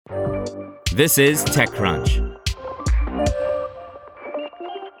This is TechCrunch.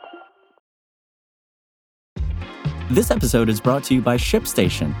 This episode is brought to you by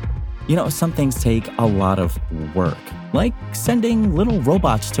ShipStation. You know, some things take a lot of work, like sending little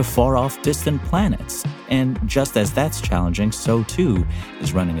robots to far-off distant planets. And just as that's challenging, so too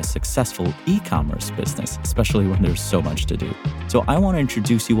is running a successful e-commerce business, especially when there's so much to do. So I want to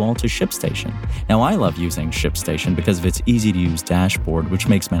introduce you all to ShipStation. Now, I love using ShipStation because of its easy-to-use dashboard, which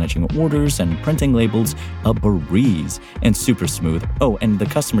makes managing orders and printing labels a breeze and super smooth. Oh, and the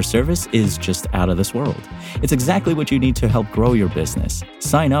customer service is just out of this world. It's exactly what you need to help grow your business.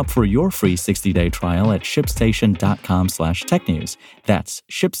 Sign up for your free 60-day trial at shipstation.com/technews. That's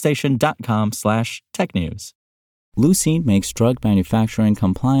shipstation.com/technews. Leucine makes drug manufacturing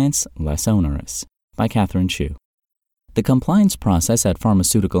compliance less onerous. By Catherine Chu. The compliance process at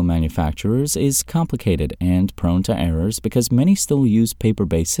pharmaceutical manufacturers is complicated and prone to errors because many still use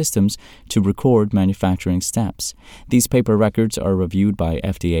paper-based systems to record manufacturing steps. These paper records are reviewed by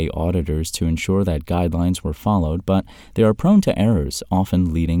FDA auditors to ensure that guidelines were followed, but they are prone to errors,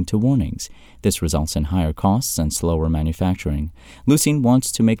 often leading to warnings. This results in higher costs and slower manufacturing. Leucine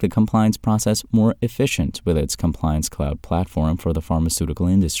wants to make the compliance process more efficient with its Compliance Cloud platform for the pharmaceutical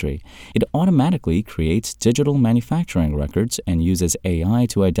industry. It automatically creates digital manufacturing records and uses AI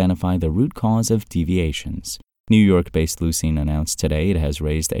to identify the root cause of deviations. New York-based Leucine announced today it has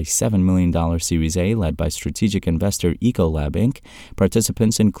raised a $7 million Series A led by strategic investor Ecolab Inc.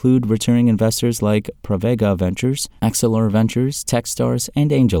 Participants include returning investors like Pravega Ventures, Axelor Ventures, Techstars,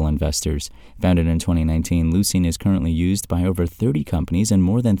 and angel investors. Founded in 2019, Leucine is currently used by over 30 companies and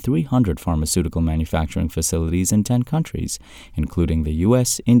more than 300 pharmaceutical manufacturing facilities in 10 countries, including the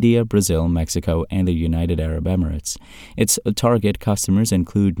U.S., India, Brazil, Mexico, and the United Arab Emirates. Its target customers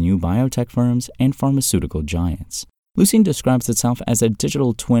include new biotech firms and pharmaceutical giants. Leucine describes itself as a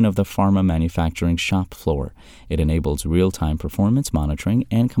digital twin of the pharma manufacturing shop floor. It enables real-time performance monitoring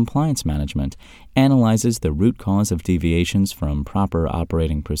and compliance management, analyzes the root cause of deviations from proper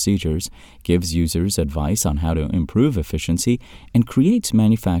operating procedures, gives users advice on how to improve efficiency, and creates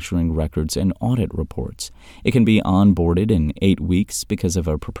manufacturing records and audit reports. It can be onboarded in 8 weeks because of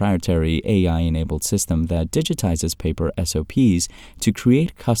a proprietary AI-enabled system that digitizes paper SOPs to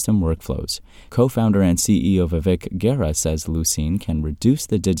create custom workflows. Co-founder and CEO Vivek Gera says Leucine can reduce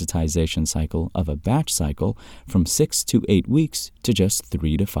the digitization cycle of a batch cycle from 6 to 8 weeks to just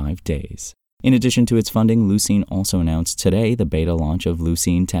 3 to 5 days. In addition to its funding, Leucine also announced today the beta launch of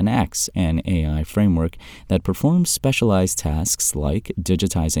Leucine 10X, an AI framework that performs specialized tasks like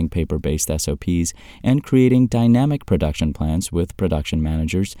digitizing paper-based SOPs and creating dynamic production plans with production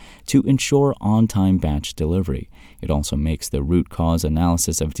managers to ensure on-time batch delivery. It also makes the root cause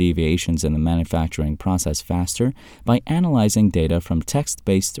analysis of deviations in the manufacturing process faster by analyzing data from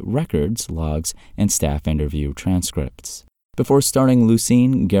text-based records, logs, and staff interview transcripts. Before starting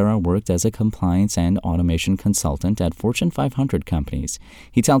Leucine, Gera worked as a compliance and automation consultant at Fortune 500 companies.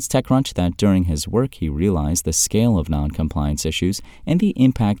 He tells TechCrunch that during his work, he realized the scale of non-compliance issues and the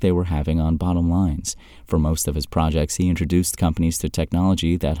impact they were having on bottom lines. For most of his projects, he introduced companies to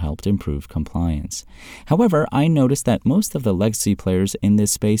technology that helped improve compliance. However, I noticed that most of the legacy players in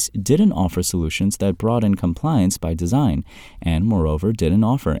this space didn't offer solutions that brought in compliance by design, and moreover didn't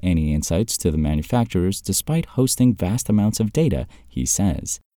offer any insights to the manufacturers despite hosting vast amounts of data, he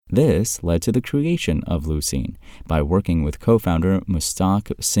says. This led to the creation of Leucine. By working with co-founder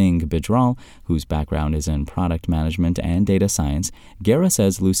Mustaq Singh Bijral, whose background is in product management and data science, Gera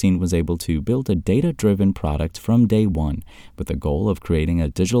says Leucine was able to build a data-driven product from day one, with the goal of creating a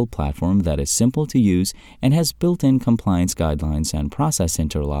digital platform that is simple to use and has built-in compliance guidelines and process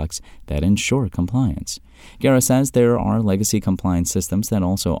interlocks that ensure compliance. Gera says there are legacy compliance systems that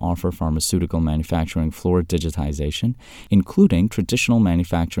also offer pharmaceutical manufacturing floor digitization, including traditional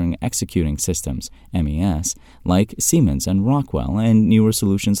manufacturing executing systems, MES, like Siemens and Rockwell, and newer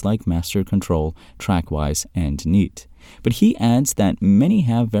solutions like Master Control, TrackWise, and Neat. But he adds that many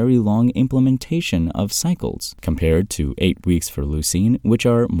have very long implementation of cycles, compared to 8 weeks for Leucine, which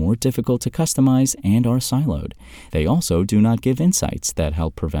are more difficult to customize and are siloed. They also do not give insights that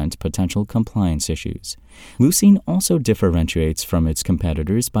help prevent potential compliance issues. Leucine also differentiates from its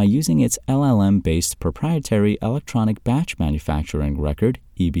competitors by using its LLM-based proprietary electronic batch manufacturing record,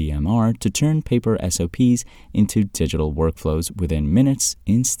 EBMR to turn paper SOPs into digital workflows within minutes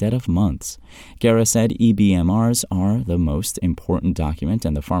instead of months. Guerra said EBMRs are the most important document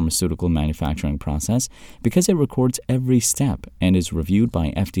in the pharmaceutical manufacturing process because it records every step and is reviewed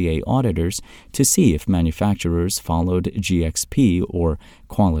by FDA auditors to see if manufacturers followed GXP or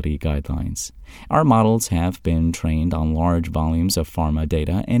quality guidelines. Our models have been trained on large volumes of pharma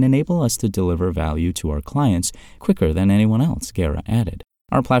data and enable us to deliver value to our clients quicker than anyone else, Guerra added.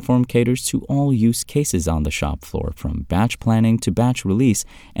 Our platform caters to all use cases on the shop floor, from batch planning to batch release,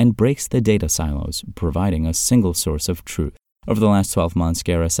 and breaks the data silos, providing a single source of truth. Over the last 12 months,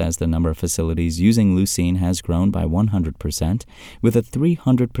 Guerra says the number of facilities using Leucine has grown by 100%, with a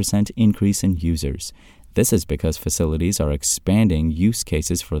 300% increase in users. This is because facilities are expanding use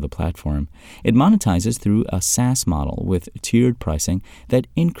cases for the platform. It monetizes through a SaaS model with tiered pricing that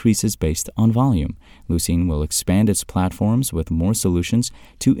increases based on volume. Leucine will expand its platforms with more solutions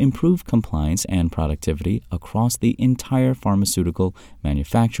to improve compliance and productivity across the entire pharmaceutical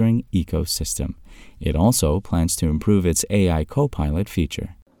manufacturing ecosystem. It also plans to improve its AI Copilot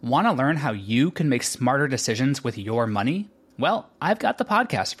feature. Want to learn how you can make smarter decisions with your money? Well, I've got the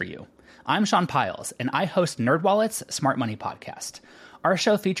podcast for you. I'm Sean Piles, and I host NerdWallet's Smart Money Podcast. Our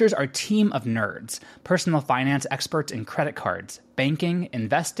show features our team of nerds, personal finance experts in credit cards, banking,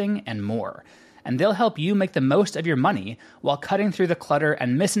 investing, and more. And they'll help you make the most of your money while cutting through the clutter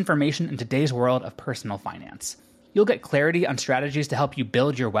and misinformation in today's world of personal finance. You'll get clarity on strategies to help you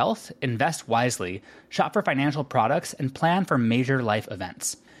build your wealth, invest wisely, shop for financial products, and plan for major life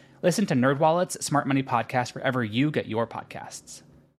events. Listen to NerdWallet's Smart Money Podcast wherever you get your podcasts.